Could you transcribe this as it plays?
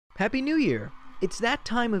Happy New Year! It's that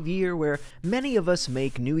time of year where many of us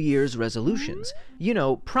make New Year's resolutions. You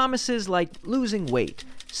know, promises like losing weight,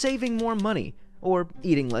 saving more money, or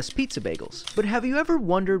eating less pizza bagels. But have you ever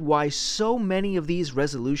wondered why so many of these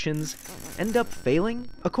resolutions end up failing?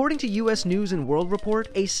 According to US News and World Report,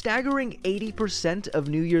 a staggering 80% of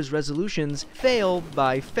New Year's resolutions fail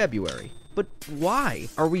by February. But why?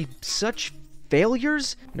 Are we such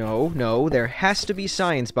failures? No, there has to be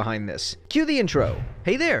science behind this. Cue the intro.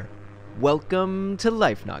 Hey there! Welcome to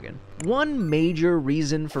Life Noggin. One major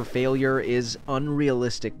reason for failure is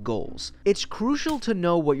unrealistic goals. It's crucial to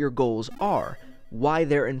know what your goals are, why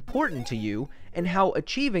they're important to you, and how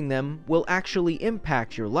achieving them will actually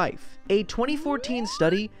impact your life. A 2014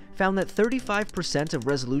 study found that 35% of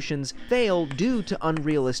resolutions fail due to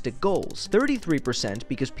unrealistic goals, 33%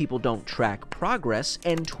 because people don't track progress,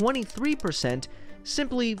 and 23%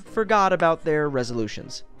 simply forgot about their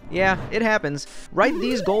resolutions. Yeah, it happens. Write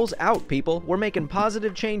these goals out, people. We're making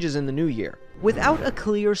positive changes in the new year. Without a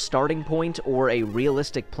clear starting point or a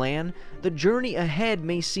realistic plan, the journey ahead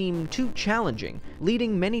may seem too challenging,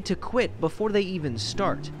 leading many to quit before they even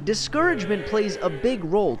start. Discouragement plays a big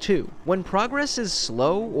role too. When progress is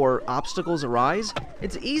slow or obstacles arise,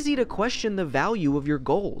 it's easy to question the value of your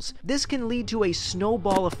goals. This can lead to a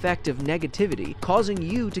snowball effect of negativity, causing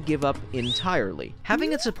you to give up entirely.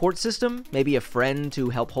 Having a support system, maybe a friend to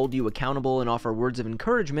help hold you accountable and offer words of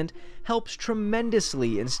encouragement, helps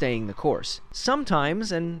tremendously in staying the course.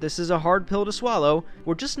 Sometimes, and this is a hard pill to swallow,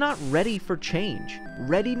 we're just not ready for change.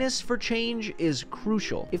 Readiness for change is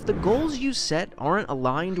crucial. If the goals you set aren't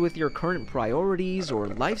aligned with your current priorities or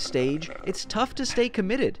life stage, it's tough to stay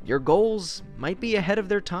committed. Your goals might be ahead of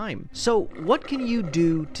their time. So, what can you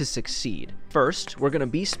do to succeed? First, we're going to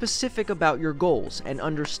be specific about your goals and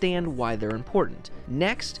understand why they're important.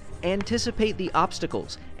 Next, anticipate the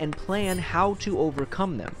obstacles and plan how to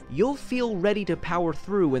overcome them. You'll feel ready to power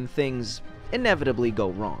through when things inevitably go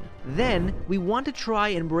wrong. Then, we want to try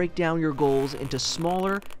and break down your goals into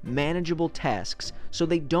smaller, manageable tasks so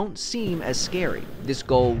they don't seem as scary. This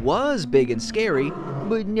goal was big and scary,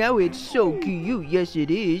 but now it's so cute, yes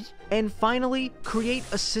it is. And finally, create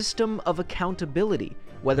a system of accountability,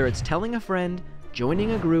 whether it's telling a friend,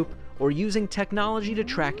 joining a group, or using technology to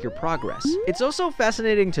track your progress. It's also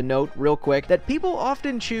fascinating to note, real quick, that people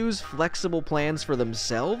often choose flexible plans for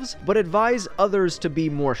themselves, but advise others to be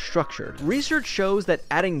more structured. Research shows that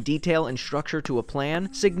adding detail and structure to a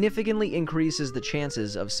plan significantly increases the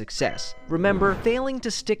chances of success. Remember, failing to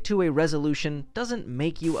stick to a resolution doesn't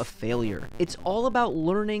make you a failure. It's all about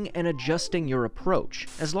learning and adjusting your approach.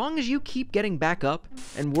 As long as you keep getting back up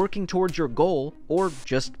and working towards your goal, or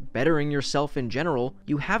just bettering yourself in general,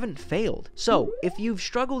 you haven't failed. So, if you've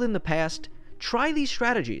struggled in the past, try these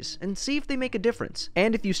strategies and see if they make a difference.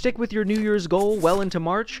 And if you stick with your New Year's goal well into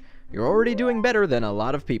March, you're already doing better than a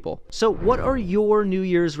lot of people. So what are your New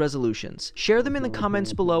Year's resolutions? Share them in the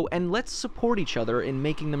comments below and let's support each other in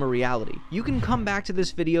making them a reality. You can come back to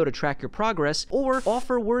this video to track your progress or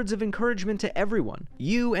offer words of encouragement to everyone.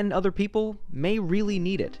 You and other people may really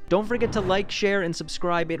need it. Don't forget to like, share, and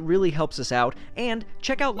subscribe. It really helps us out. And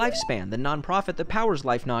check out Lifespan, the nonprofit that powers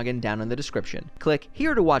Life Noggin, down in the description. Click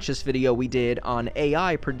here to watch this video we did on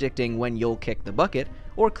AI predicting when you'll kick the bucket,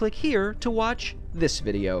 or click here to watch this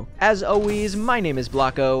video. As always, my name is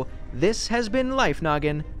Blocko. This has been Life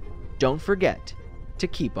Noggin. Don't forget to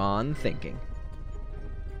keep on thinking.